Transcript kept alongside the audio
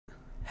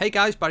Hey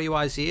guys,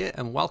 BarryWise here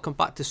and welcome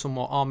back to some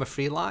more Arma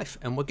Free Life,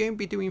 and we're going to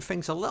be doing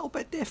things a little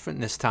bit different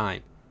this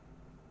time.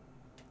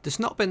 There's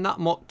not been that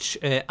much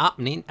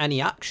happening,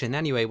 any action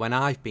anyway when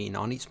I've been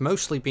on. It's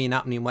mostly been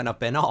happening when I've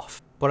been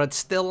off. But I'd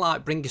still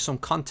like bring you some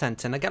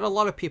content, and I get a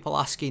lot of people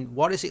asking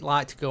what is it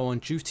like to go on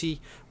duty,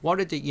 what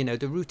are the,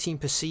 the routine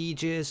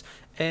procedures,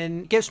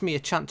 and it gives me a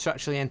chance to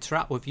actually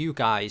interact with you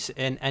guys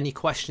and any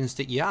questions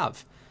that you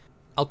have.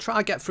 I'll try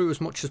to get through as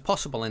much as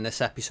possible in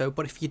this episode,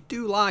 but if you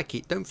do like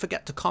it, don't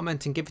forget to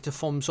comment and give it a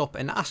thumbs up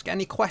and ask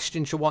any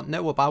questions you want to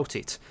know about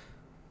it.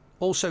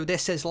 Also,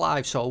 this is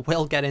live, so I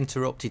will get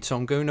interrupted, so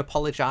I'm going to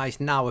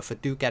apologise now if I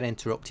do get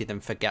interrupted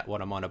and forget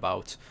what I'm on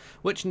about,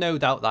 which no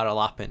doubt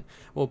that'll happen.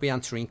 We'll be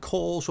answering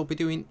calls, we'll be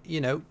doing,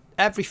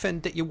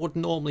 everything that you would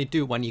normally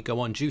do when you go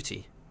on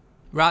duty.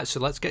 Right, so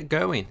let's get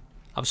going.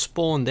 I've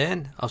spawned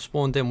in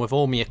with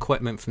all my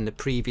equipment from the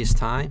previous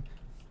time,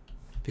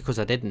 because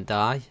I didn't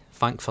die,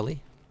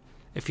 thankfully.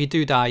 If you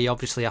do die, you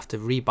obviously have to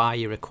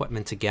rebuy your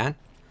equipment again.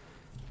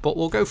 But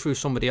we'll go through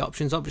some of the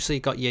options. Obviously,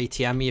 you've got your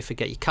ATM here for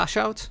get your cash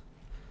out.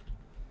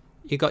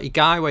 You got your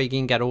guy where you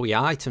can get all your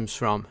items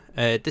from.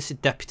 This is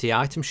Deputy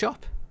Item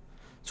Shop.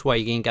 It's where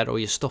you can get all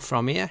your stuff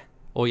from here.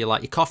 Or you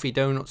like your coffee,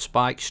 donut,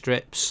 spike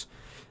strips,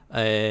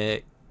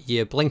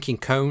 your blinking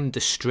cone,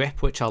 the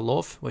strip, which I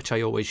love, which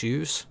I always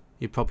use.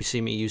 You've probably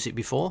seen me use it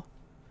before.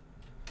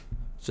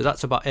 So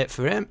that's about it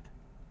for him.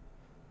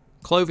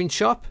 Clothing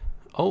shop.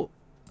 Oh,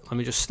 let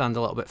me just stand a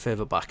little bit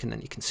further back and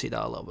then you can see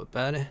that a little bit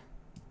better.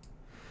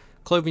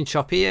 Clothing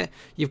shop here.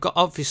 You've got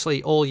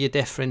obviously all your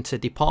different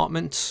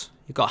departments.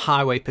 You've got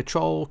highway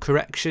patrol,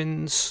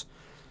 corrections,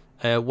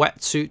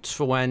 wetsuits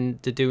for when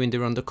they're doing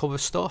their undercover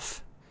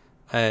stuff,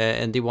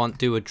 and they want to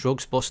do a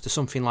drugs bust or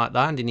something like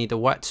that and they need a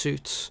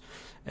wetsuit.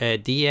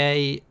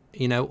 DA,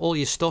 all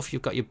your stuff.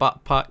 You've got your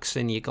backpacks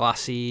and your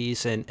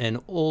glasses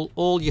and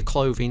all your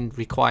clothing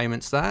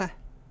requirements there.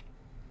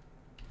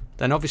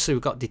 Then obviously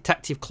we've got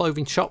detective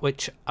clothing shop,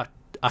 which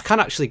I can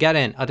actually get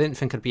in. I didn't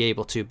think I'd be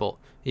able to, but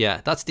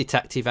yeah, that's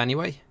detective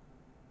anyway.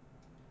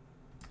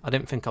 I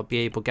didn't think I'd be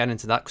able to get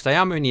into that because I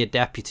am only a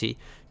deputy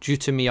due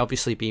to me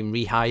obviously being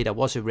rehired. I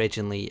was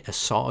originally a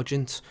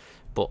sergeant,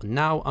 but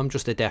now I'm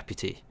just a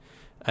deputy.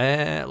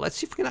 Let's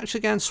see if we can actually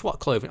get in SWAT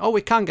clothing. Oh,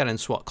 we can get in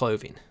SWAT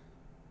clothing.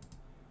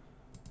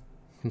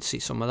 You can see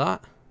some of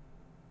that.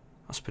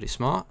 That's pretty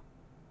smart.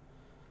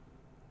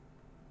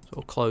 So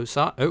we'll close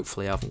that.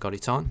 Hopefully I haven't got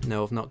it on.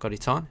 No, I've not got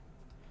it on.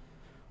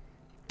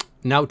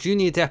 Now,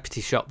 junior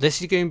deputy shop.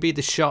 This is going to be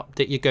the shop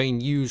that you're going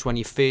to use when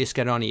you first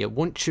get on here.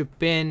 Once you've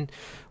done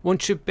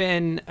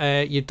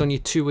your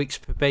 2 weeks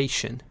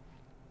probation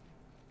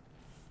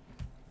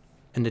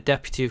and the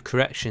deputy of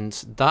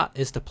corrections, that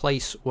is the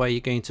place where you're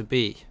going to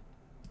be,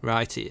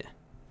 right here.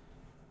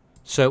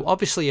 So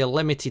obviously you're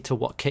limited to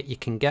what kit you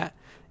can get.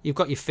 You've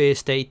got your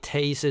first aid,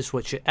 tasers,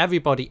 which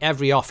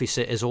every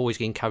officer is always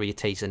going to carry a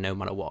taser no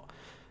matter what.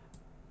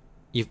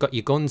 You've got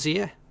your guns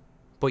here,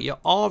 but you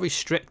are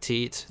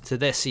restricted to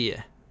this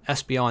here,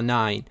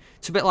 SBR9.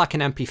 It's a bit like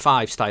an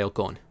MP5 style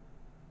gun.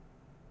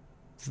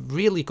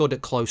 Really good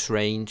at close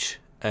range,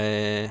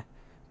 but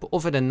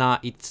other than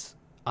that,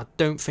 I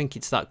don't think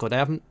it's that good. I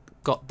haven't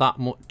got that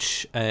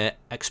much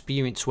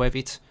experience with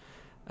it,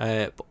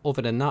 but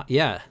other than that,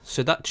 yeah.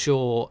 So that's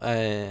your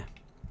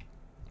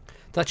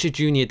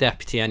junior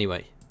deputy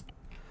anyway.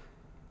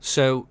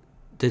 So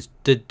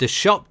the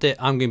shop that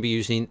I'm going to be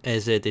using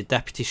is the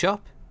deputy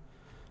shop.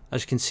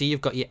 As you can see,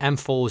 you've got your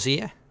M4s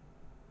here.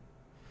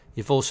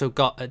 You've also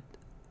got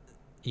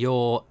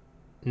your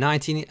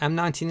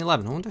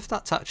M1911. I wonder if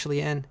that's actually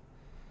in.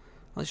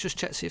 Let's just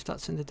check, see if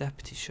that's in the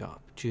deputy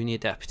shop. Junior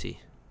deputy.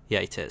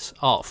 Yeah, it is.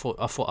 Oh,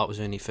 I thought that was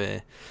only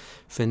for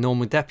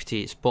normal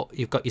deputies. But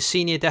you've got your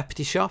senior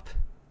deputy shop,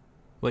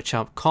 which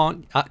I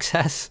can't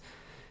access.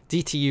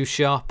 DTU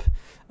shop.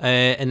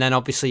 And then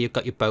obviously you've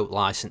got your boat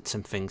license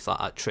and things like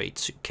that. Trade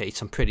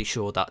suitcase. I'm pretty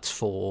sure that's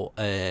for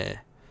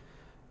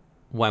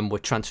when we're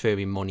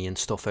transferring money and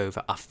stuff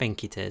over. I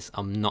think it is.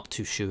 I'm not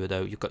too sure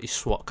though. You've got your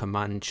SWAT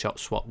command shop,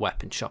 SWAT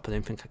weapon shop. I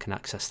don't think I can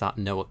access that.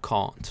 No, I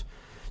can't.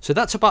 So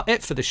that's about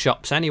it for the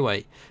shops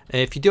anyway.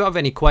 If you do have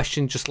any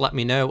questions, just let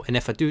me know. And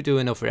if I do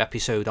another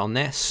episode on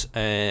this,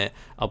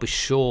 I'll be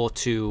sure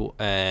to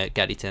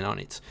get it in on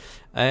it.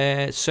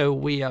 So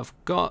we have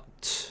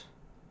got...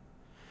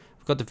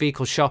 We've got the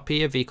vehicle shop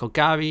here, vehicle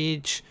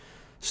garage,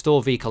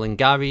 store vehicle and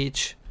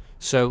garage.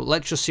 So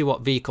let's just see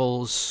what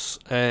vehicles,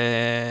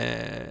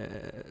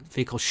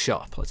 vehicle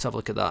shop. Let's have a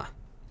look at that.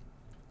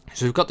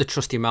 So we've got the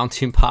trusty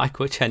mountain bike,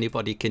 which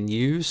anybody can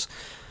use.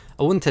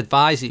 I wouldn't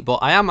advise it, but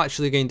I am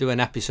actually going to do an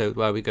episode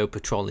where we go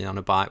patrolling on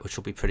a bike, which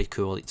will be pretty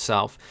cool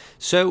itself.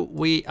 So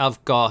we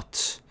have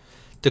got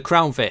the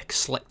Crown Vic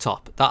slick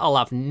top. That'll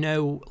have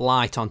no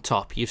light on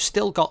top. You've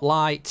still got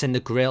lights in the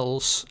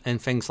grills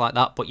and things like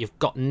that, but you've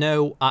got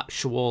no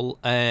actual,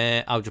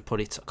 how would you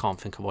put it? I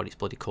can't think of what it's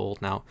bloody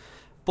called now.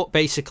 But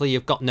basically,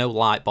 you've got no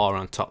light bar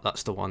on top.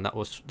 That's the one.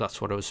 That's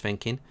what I was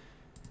thinking.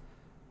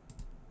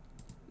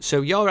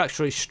 So you're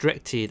actually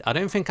restricted. I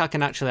don't think I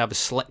can actually have a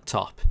slick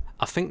top.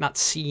 I think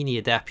that's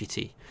senior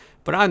deputy.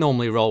 but I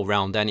normally roll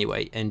round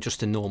anyway in just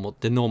the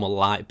normal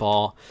light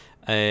bar.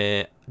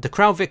 The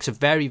Crown Vic's a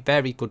very,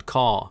 very good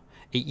car.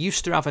 It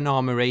used to have an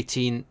Arma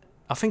rating,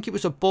 I think it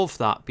was above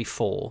that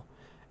before.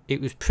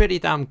 It was pretty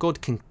damn good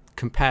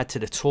compared to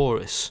the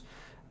Taurus.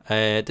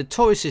 The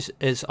Taurus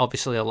is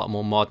obviously a lot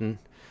more modern.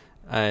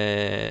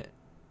 But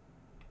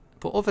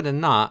other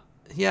than that,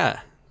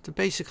 yeah, they're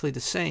basically the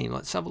same.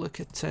 Let's have a look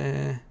at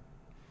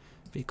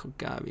vehicle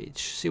garage.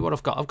 See what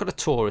I've got. I've got a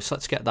Taurus.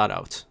 Let's get that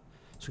out.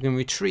 So we're going to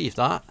retrieve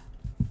that.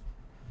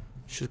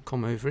 Should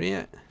come over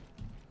here.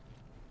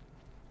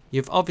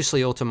 You've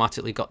obviously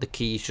automatically got the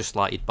keys just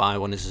like you'd buy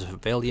one as a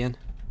civilian.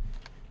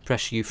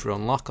 Press U for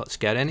unlock. Let's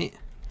get in it.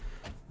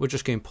 We're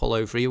just going to pull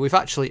over here. We've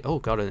actually... Oh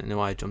god, I didn't know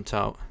why I jumped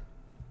out.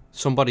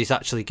 Somebody's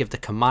actually give the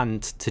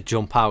command to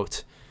jump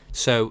out.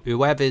 So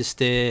whoever's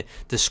the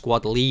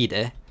squad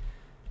leader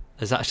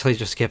has actually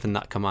just given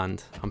that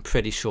command. I'm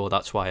pretty sure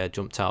that's why I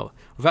jumped out.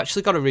 We've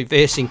actually got a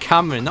reversing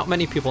camera. Not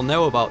many people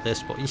know about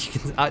this, but you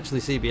can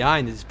actually see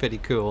behind. It's pretty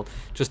cool.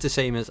 Just the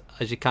same as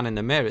you can in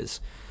the mirrors.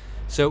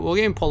 So we're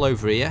going to pull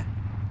over here.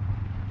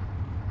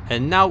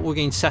 And now we're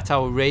going to set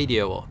our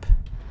radio up.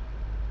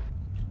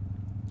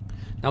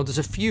 Now there's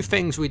a few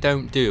things we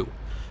don't do.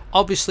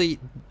 Obviously,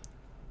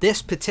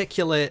 this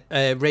particular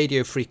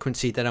radio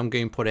frequency that I'm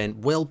going to put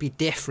in will be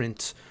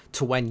different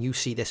to when you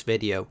see this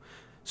video.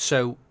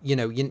 So you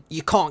know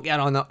you can't get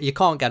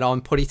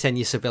on, put it in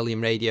your civilian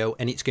radio,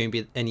 and it's going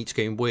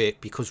to work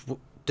because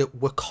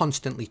we're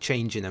constantly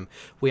changing them.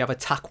 We have a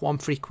TAC 1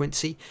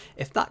 frequency.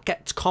 If that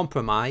gets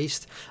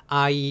compromised,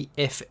 i.e.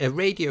 if a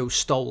radio's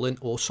stolen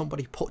or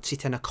somebody puts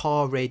it in a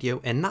car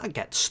radio and that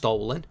gets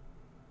stolen,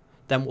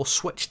 then we'll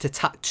switch to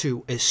TAC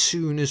 2 as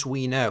soon as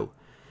we know.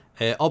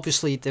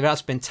 Obviously, there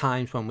has been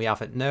times when we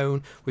haven't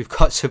known. We've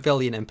got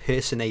civilian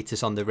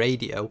impersonators on the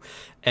radio,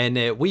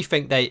 and we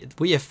think they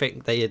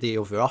are the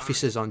other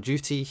officers on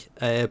duty,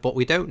 but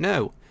we don't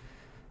know.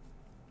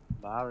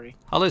 Barry.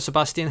 Hello,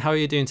 Sebastian. How are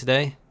you doing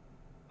today?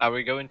 Are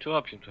we going to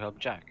Opium to help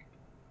Jack?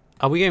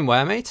 Are we going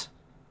where, mate?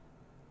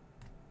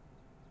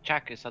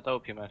 Jack is at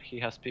Opium and he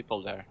has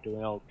people there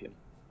doing Opium.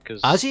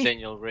 Because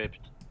Daniel ripped.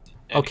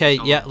 Okay,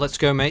 yeah, let's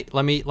go, mate.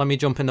 Let me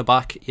jump in the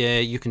back. Yeah,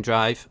 you can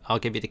drive. I'll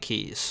give you the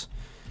keys.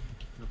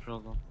 No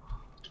problem.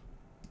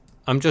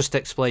 I'm just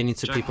explaining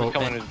to Jack, people.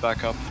 Coming in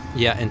back up.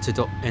 Yeah,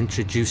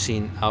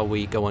 introducing how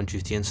we go on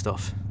duty and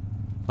stuff.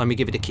 Let me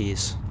give you the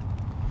keys.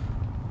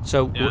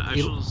 So yeah, I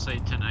should say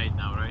 10-8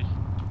 now, right?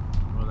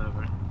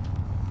 Whatever.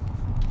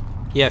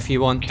 Yeah, if you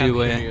want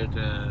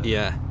to.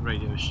 Yeah.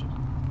 Radio shift.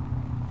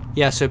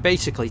 Yeah, so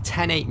basically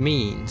 10-8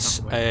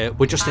 means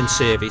we're just in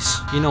service.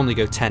 You normally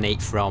go 10-8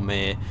 from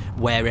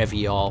wherever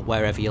you are,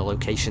 wherever your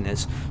location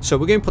is. So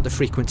we're going to put the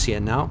frequency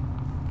in now.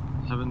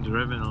 Haven't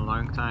driven in a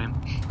long time.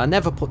 I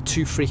never put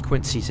two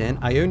frequencies in.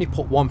 I only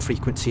put one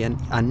frequency in.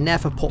 I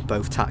never put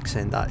both TACs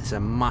in. That is a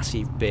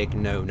massive big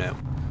no-no.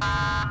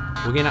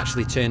 We're going to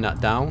actually turn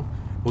that down.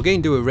 We're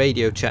going to do a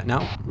radio check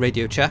now.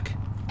 Radio check.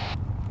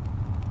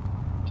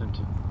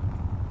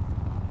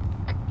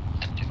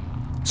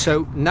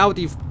 So now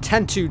they've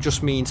 10-2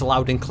 just means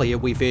loud and clear.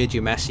 We've heard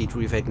your message.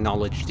 We've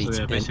acknowledged it,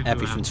 yeah, and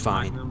everything's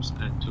fine.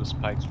 And 2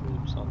 spike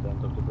strips on the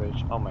end of the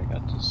bridge. Oh my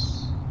god,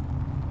 this.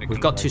 We've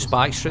got 2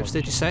 spike strips.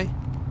 Did you say?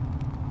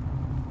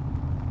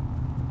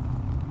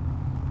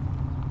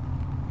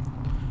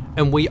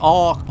 And we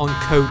are on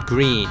code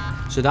green,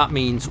 so that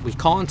means we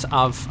can't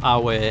have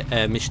our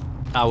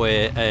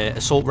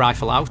assault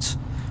rifle out.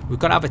 We've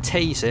got to have a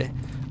taser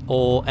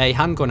or a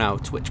handgun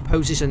out, which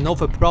poses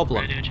another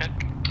problem. Radio check.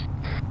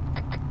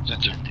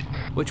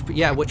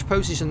 Which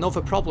poses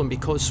another problem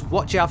because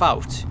what do you have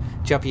out?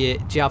 Do you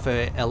have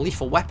a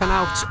lethal weapon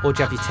out, or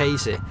do you have your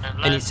taser?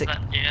 And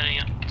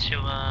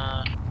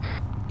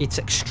it's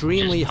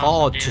extremely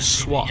hard to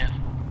swap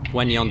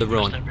when you're on the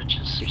run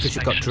because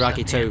you've got to drag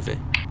it over.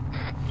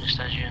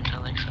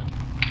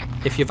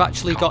 If you've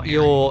actually got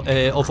your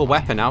other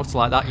weapon out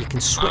like that, you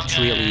can switch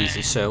really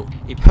easy. So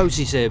it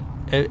poses a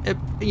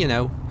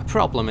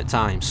problem at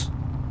times.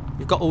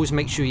 You've got to always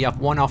make sure you have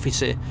one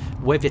officer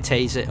with your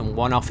taser and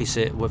one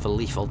officer with a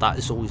lethal. That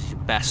is always your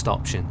best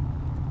option.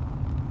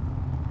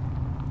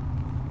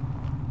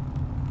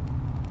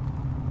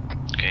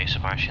 Okay,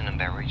 Sebastian and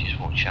Barry, just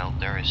watch out.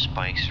 There is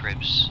spike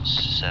strips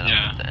set up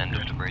at the end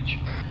of the bridge.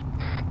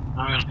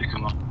 I'm gonna pick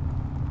them up.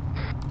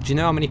 Do you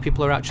know how many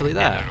people are actually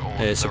there,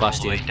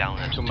 Sebastian? All the way down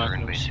at the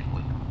turn,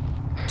 basically.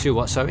 2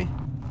 what, sorry?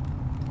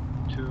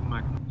 2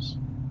 magnums.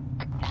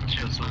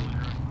 That's all there.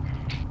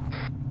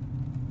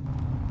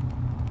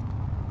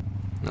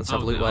 Let's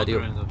have a look where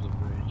the end of the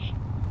bridge.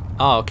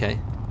 Oh, okay.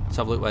 Let's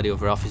have a look where the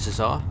other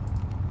officers are.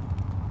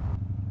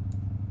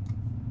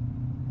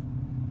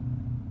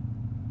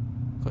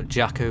 Got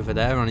Jack over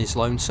there on his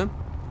lonesome.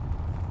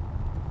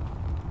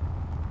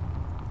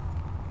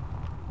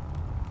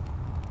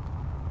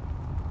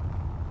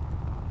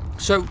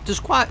 So there's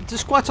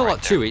quite a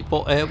lot to it,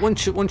 but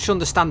once you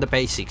understand the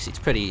basics, it's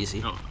pretty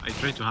easy. Oh, I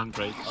tried to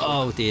handbrake. So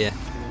oh dear.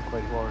 Didn't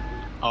quite work.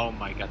 Oh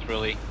my god,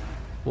 really?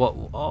 What?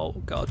 Oh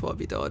god, what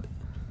have you done?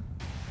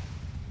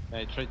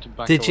 I tried to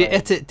back Did away.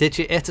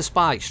 you hit a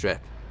spike strip?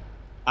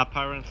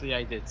 Apparently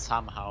I did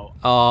somehow.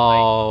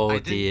 Oh I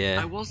dear.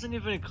 I wasn't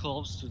even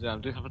close to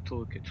them. Do you have a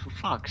toolkit? For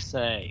fuck's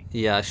sake.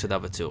 Yeah, I should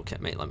have a toolkit,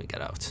 mate. Let me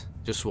get out.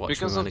 Just watch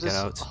Because me when of I get this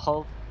out.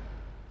 whole...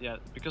 Yeah,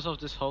 because of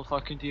this whole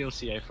fucking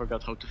DLC, I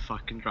forgot how to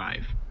fucking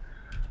drive.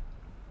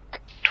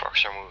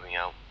 Trucks are moving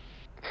out.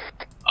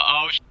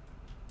 Oh,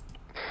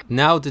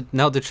 Now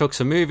the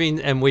trucks are moving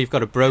and we've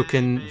got a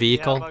broken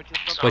vehicle,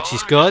 which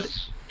is good.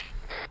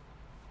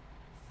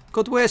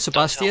 Good work, Don't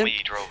tell Sebastian. me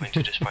you drove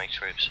into the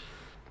spiked ribs.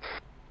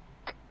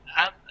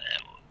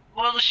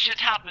 Well, shit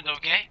happened,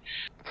 okay?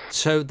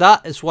 So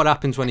that is what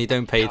happens when you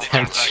don't pay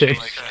attention.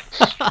 Fucking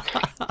It's on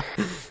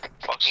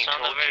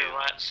the told very you.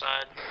 right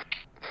side.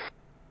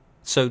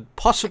 So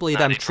possibly Nah,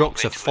 them they drove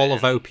trucks are into full it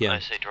of and opium.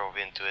 As they drove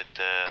into it,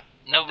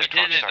 No, we the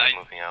truck didn't. started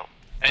moving out.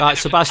 Right,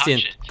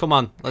 Sebastian, come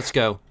on, let's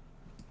go.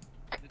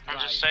 I'm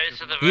just saying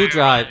to the You very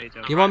drive.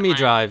 right. You want me Right,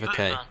 drive? right.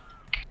 Okay.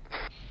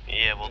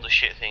 Yeah, well the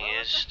shit thing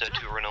is, the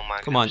two Renault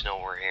Come on. Magnums know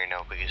we're here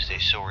now because they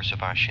saw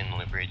Sebastian on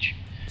the bridge.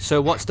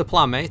 So what's the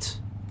plan, mate?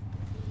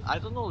 I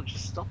don't know,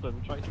 just stop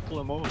him, try to pull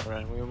him over,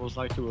 and we most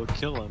likely will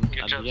kill him Good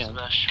at job, the end.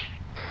 Sebastian.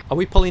 Are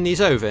we pulling these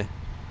over?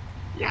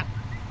 Yeah.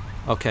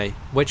 Okay.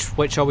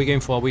 Which are we going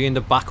for? Are we in the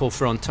back or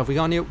front? Have we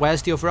got any?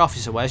 Where's the other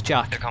officer? Where's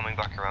They're Jack? coming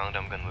back around,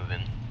 I'm gonna move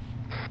in.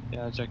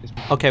 Yeah, Jack is...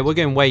 Okay, we're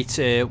going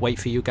to wait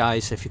for you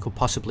guys. If you could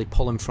possibly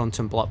pull in front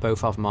and block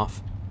both of them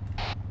off.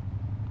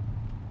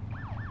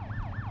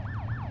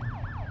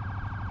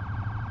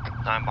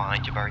 I'm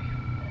behind you, Barry.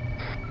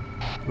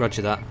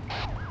 Roger that.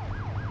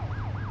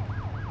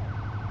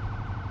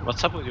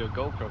 What's up with your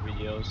GoPro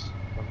videos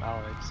from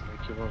Alex?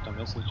 Like you wrote a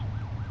message.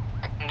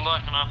 I'm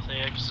locking off the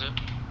exit.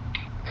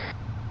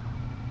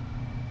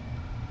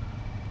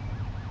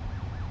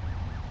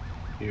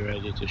 You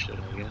ready to shoot,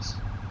 I guess?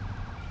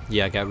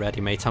 Yeah, get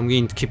ready, mate. I'm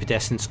going to keep a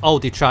distance. Oh,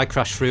 they try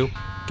crash through.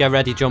 Get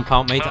ready, jump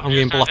out, mate. I'm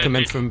going to block them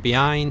in from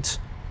behind.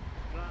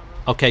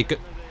 Okay,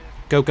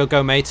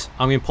 go, mate.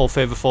 I'm going to pull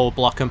further forward,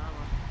 block them.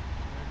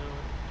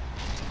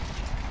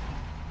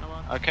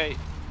 Okay.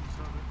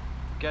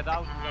 Get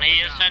out. He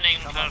is sending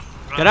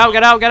for... Get out!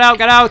 Get out! Get out!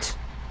 Get out!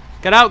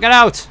 Get out! Get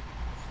out!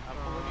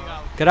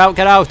 Get out!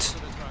 Get out!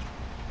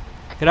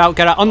 Get out!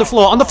 Get out! On the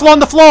floor! On the floor! On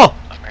the floor!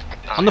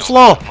 On the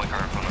floor! My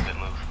car from a bit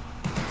move.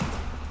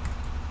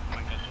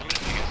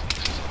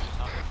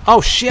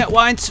 Oh shit!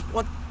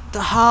 What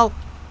the hell?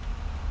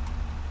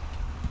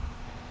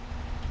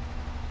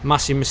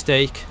 Massive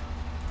mistake.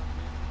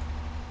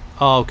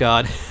 Oh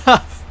god.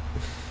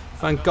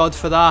 Thank God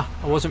for that.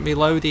 I wasn't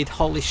reloaded.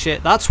 Holy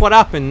shit. That's what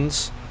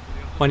happens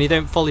when you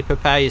don't fully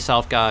prepare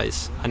yourself,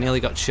 guys. I nearly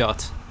got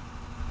shot.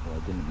 Well,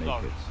 I didn't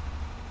make it.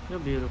 You're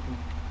beautiful.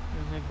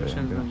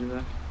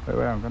 Wait,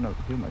 I'm gonna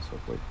heal myself,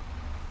 wait.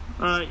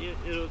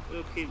 It'll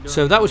keep going.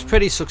 So that was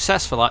pretty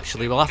successful,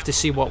 actually. We'll have to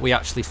see what we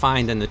actually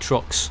find in the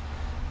trucks.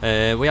 We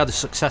had a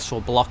successful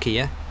block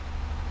here.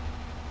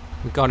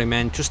 We got him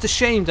in. Just a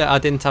shame that I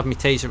didn't have my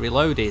taser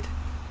reloaded.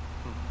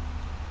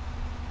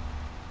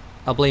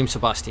 I'll blame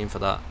Sebastian for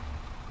that.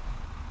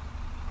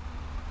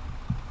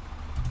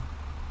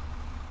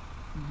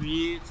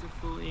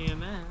 Beautiful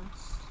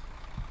EMS.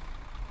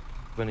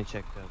 I'm gonna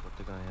check what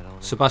the guy had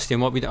on.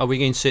 Sebastian, are we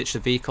going to search the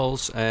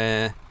vehicles?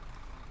 Yeah,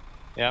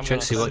 I'm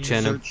Check, see what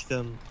chain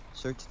them.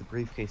 Search the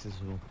briefcases as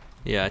well.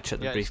 Yeah, check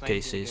the Yeah, it's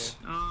 19 briefcases.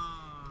 Oh,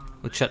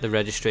 We'll check the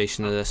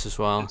registration of this as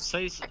well. It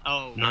says...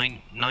 Oh,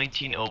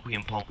 19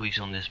 opium poppies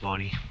on this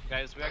body.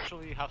 guys, we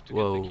actually have to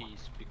Whoa. get the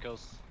keys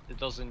because it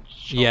doesn't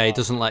show Yeah, he up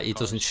doesn't on let. the He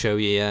doesn't cars. show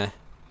you. Yeah.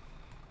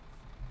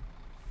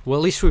 Well,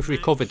 at least we've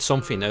recovered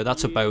something though.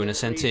 That's a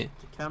bonus, isn't it?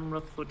 The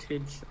camera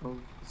footage of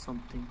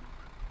something.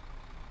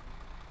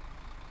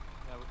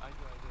 Yeah, I do,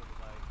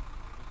 but I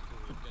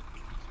need to get the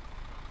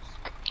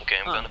keys. Okay,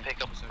 I'm Oh, gonna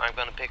pick up. I'm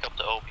gonna pick up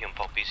the opium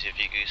poppies. If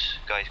you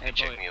guys Hey, can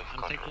check boy, me over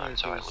I'm taking control line, your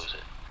so I keys. lose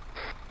it.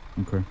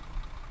 Okay.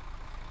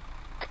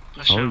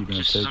 For How are you sure, gonna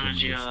just take as him? long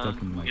as you You're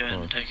stuck in my go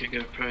and car. take a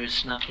GoPro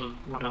snap of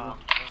whatever.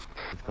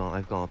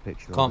 I've got a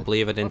picture. Can't of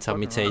believe I didn't have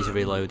my taser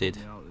reloaded.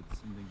 Yeah,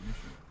 it's in the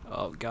ignition.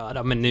 Oh god,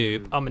 I'm a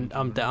noob.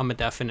 I'm a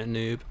definite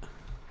noob.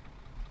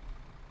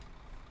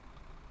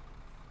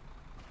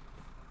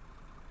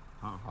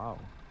 How?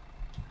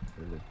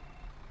 Really?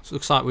 So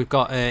looks like we've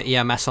got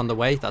EMS on the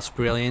way. That's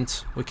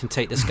brilliant. We can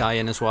take this guy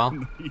in as well.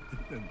 No, you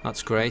didn't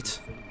That's great.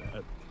 say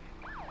that.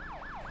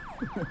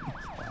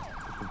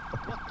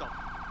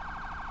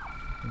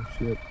 Oh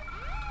shit.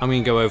 I'm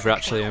gonna go over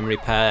actually and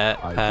repair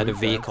I the did that.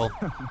 vehicle.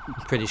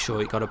 I'm pretty sure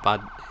he got a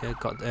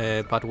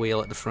bad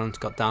wheel at the front,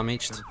 got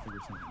damaged. Gotta figure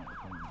something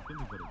out. Can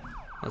we get it done?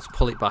 Let's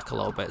pull it back a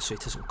little bit so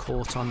it doesn't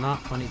caught on that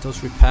when it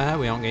does repair.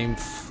 We aren't going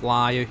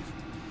to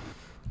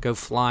go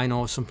flying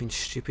or something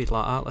stupid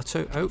like that. Let's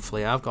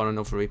hopefully I've got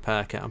another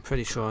repair kit. I'm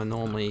pretty sure I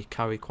normally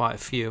carry quite a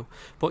few.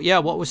 But yeah,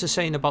 what was I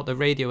saying about the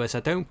radio is I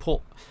don't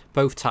put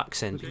both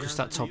tacks in because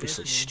that's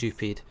obviously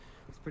stupid.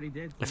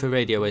 If a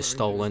radio is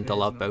stolen,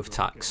 they'll have both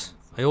tacks.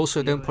 I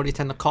also don't put it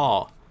in the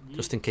car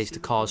just in case the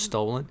car's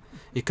stolen.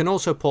 You can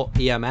also put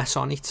EMS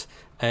on it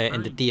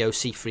in the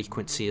DOC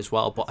frequency as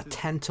well, but I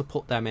tend to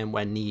put them in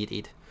when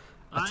needed.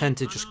 I tend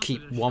to just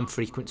keep one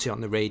frequency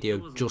on the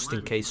radio just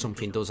in case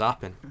something does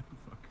happen.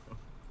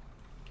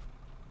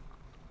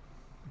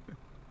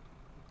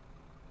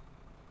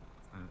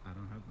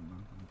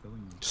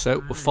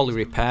 So we're fully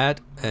repaired,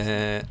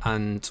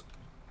 and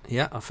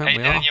yeah, I think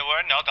we are. You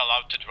were not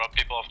allowed to drop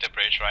people off the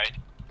bridge, right?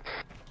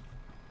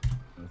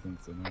 I think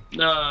so. Fucking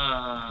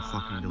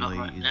Not delay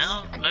right is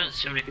now. scary.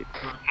 Let's see what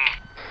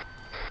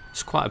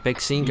It's quite a big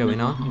scene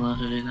going on.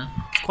 on.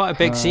 Quite a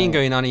big scene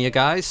going on here,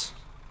 guys.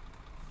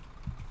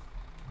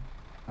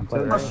 I'm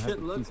telling you, I Oh don't have shit,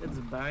 the look, keys, it's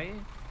man. Barry.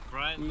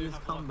 Brian, Please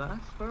come back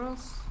for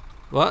us.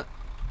 What?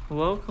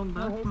 Welcome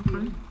back, my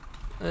friend.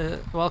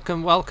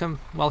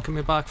 Welcome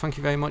me back. Thank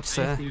you very much,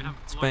 sir.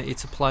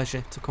 It's a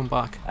pleasure to come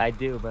back. I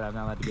do, but I'm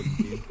not allowed to give it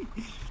to you.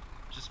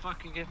 just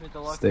fucking give me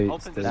the lock. Stay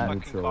Open this fucking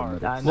neutral,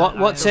 card. medics.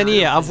 What's in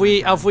here? Have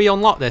we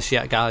unlocked this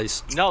yet,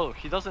 guys? No,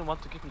 he doesn't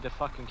want to give me the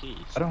fucking keys.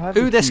 I don't have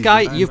Who the this keys,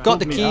 guy? man. You've got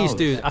the Pulled me keys, out.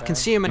 dude. I can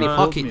see him in your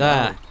Pulled pocket me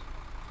there. out.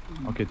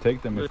 Okay,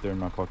 take them if they're in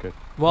my pocket.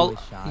 Well,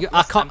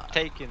 I can't.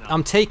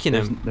 I'm taking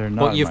them. They're But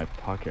not in you've- my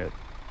pocket.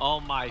 Oh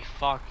my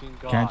fucking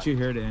god. Can't you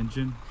hear the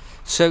engine?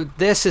 So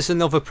this is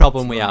another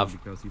problem we It's have. funny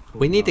because he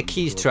pulled We me need out the and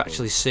keys door to closed.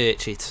 actually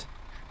search it.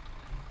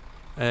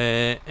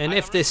 And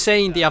if they're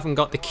saying they haven't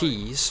got the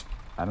keys,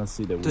 I don't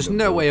see the there's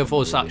window no way of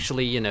open, us really.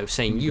 actually, you know,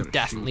 saying You you've gotta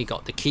definitely shoot.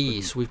 got the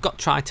keys. We've got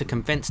to try to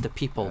convince the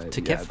people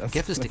to yeah, give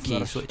that's- us the that's not a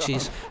keys, which shot.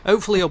 is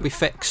hopefully it'll be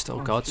fixed.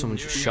 Oh god, someone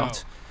just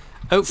shot.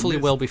 Hopefully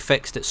will be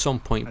fixed at some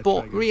point,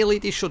 but really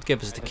they should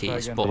give us the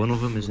keys. But One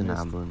of them is in the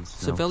ambulance.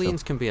 now,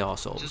 civilians so- can be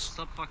arseholes. Just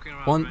stop fucking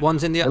around.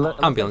 One's in the It looks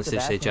like ambulance, did you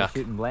say, Sebastian Jack?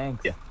 shooting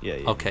blanks. Yeah.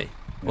 Okay,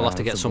 we'll have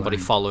to get it's a somebody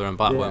blank. following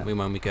back, Yeah. won't we,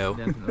 when we go?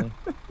 Definitely.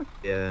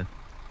 Yeah.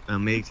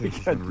 Make sure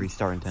she's gonna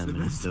restart in 10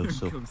 minutes though,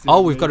 so.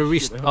 Oh, we've got a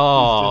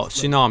Oh,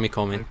 tsunami I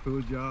coming.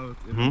 pulled you out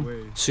in Hmm? a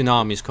way.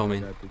 Tsunami's I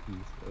coming. got the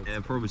keys. Yeah,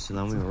 probably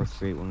tsunami or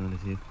earthquake, one of the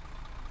two.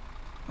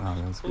 Oh,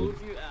 that's good.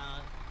 Pulled you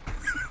out.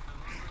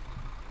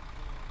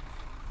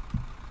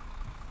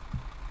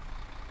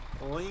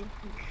 Oink.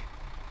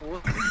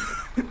 What?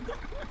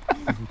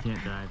 If you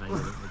can't drive, I get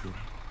it. I do.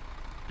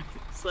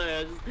 Sorry,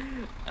 I just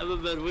have a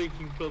bad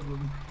waking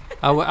problem.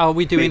 Are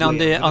we doing on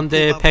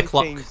the pick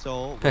lock?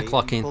 Pick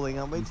locking. Pulling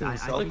out my I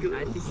chainsaw. think you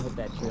hit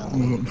that tree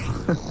on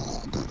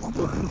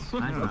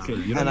Okay,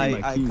 you don't And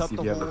need my I keys cut if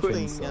the you have a whole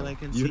thing, and I chainsaw.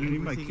 can You see don't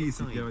need my everything keys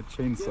if inside. you have a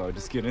chainsaw.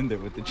 Just get in there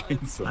with the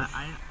chainsaw.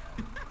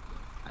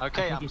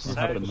 Okay, I I'm think you should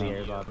have searching it here,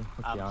 you. Bobby. Let's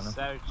be I'm honest.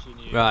 searching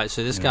you. Right,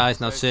 so this Yeah. guy's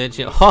now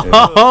searching. Yeah. Ho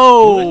ho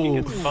ho!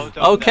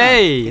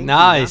 Okay, Pinky,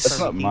 nice. That's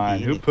not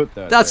mine. Who put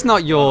that That's there?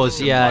 not yours,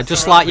 yeah.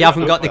 Just like you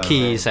haven't got the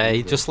keys,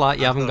 eh? Just like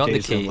you haven't got the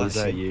Jason, was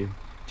keys. that you?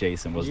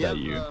 Jason, was that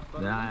you?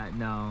 No. I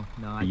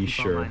Are you keep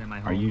all sure? mine in my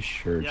Are home. you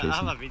sure, Yeah, I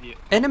have a Jason? video.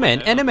 In a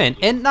minute, I have a video.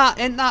 Isn't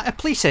that a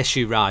police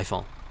issue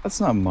rifle? That's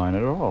not mine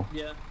at all.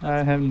 Yeah.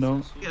 I have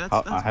no. Yeah,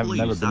 I have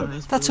never been a-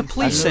 That's a I've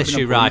police never been a issue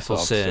police rifle,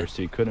 officer, sir.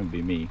 so it couldn't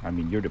be me. I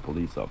mean, you're the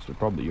police officer.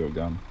 Probably your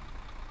gun.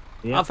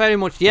 Yeah. Very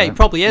much. Yeah, it Yeah.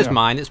 probably is Yeah.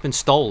 mine. It's been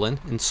stolen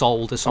and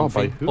sold or Oh, by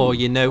something, who? or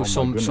you know, Oh my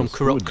some goodness, who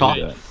corrupt would do cop.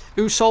 that?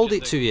 Who sold it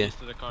Just to the you? keys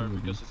to the car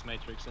because it's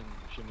Matrix and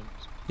humans.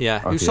 Yeah,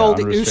 who Okay, sold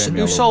it? unrestrained me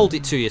Who all sold over.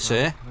 it to you,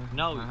 sir?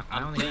 No, I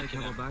I'm only got a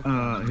taking couple them.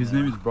 bucks. His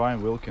name is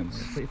Brian Wilkins.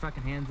 Put your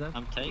fucking hands up.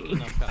 I'm taking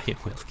them. Brian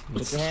Wilkins.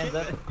 Put your hands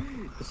up.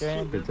 Put your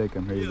hands Okay, up. take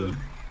him. Here you go.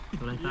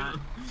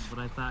 What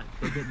I thought.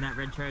 Go get in that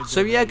red charger.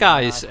 So yeah,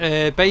 guys.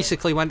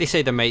 Basically, when they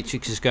say the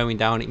Matrix is going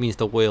down, it means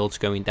the world's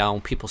going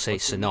down. People say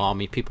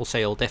tsunami. People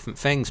say all different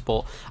things.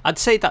 But I'd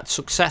say that's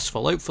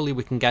successful. Hopefully,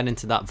 we can get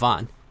into that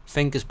van.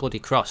 Fingers bloody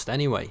crossed.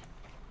 Anyway.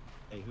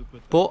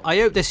 But I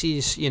hope this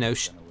is, you know,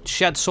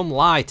 shed some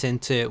light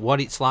into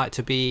what it's like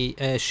to be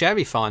a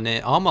sheriff on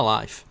Arma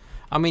life.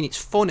 I mean, it's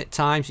fun at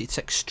times. It's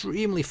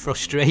extremely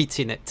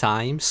frustrating at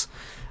times.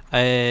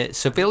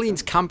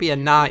 Civilians can be a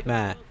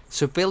nightmare.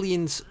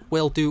 Civilians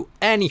will do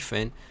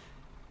anything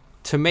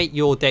to make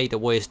your day the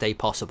worst day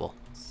possible.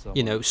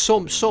 You know,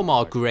 some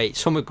are great.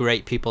 Some are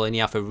great people, and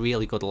you have a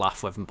really good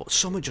laugh with them. But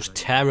some are just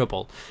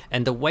terrible,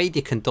 and the way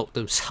they conduct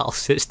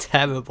themselves is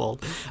terrible.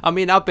 I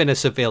mean, I've been a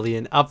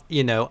civilian. I've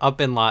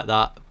been like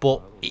that.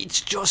 But it's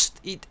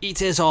just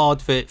it is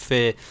hard for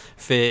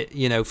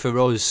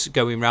us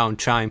going around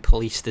trying to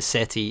police the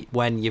city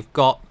when you've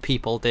got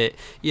people that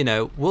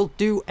will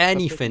do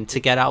anything to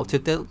get out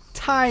of the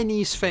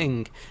tiniest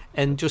thing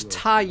and just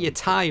tie your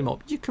time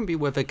up. You can be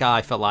with a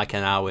guy for like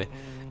an hour,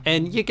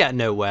 and you get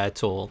nowhere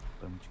at all.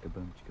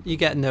 You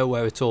get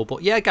nowhere at all.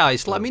 But yeah,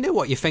 guys, let me know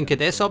what you think of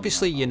this.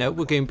 Obviously,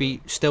 we're going to be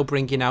still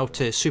bringing out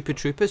Super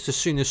Troopers as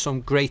soon as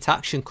some great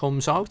action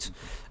comes out.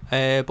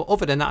 But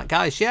other than that,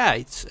 guys, yeah,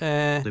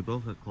 They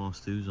both got class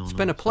 2s on. it's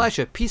been a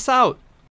pleasure. Peace out.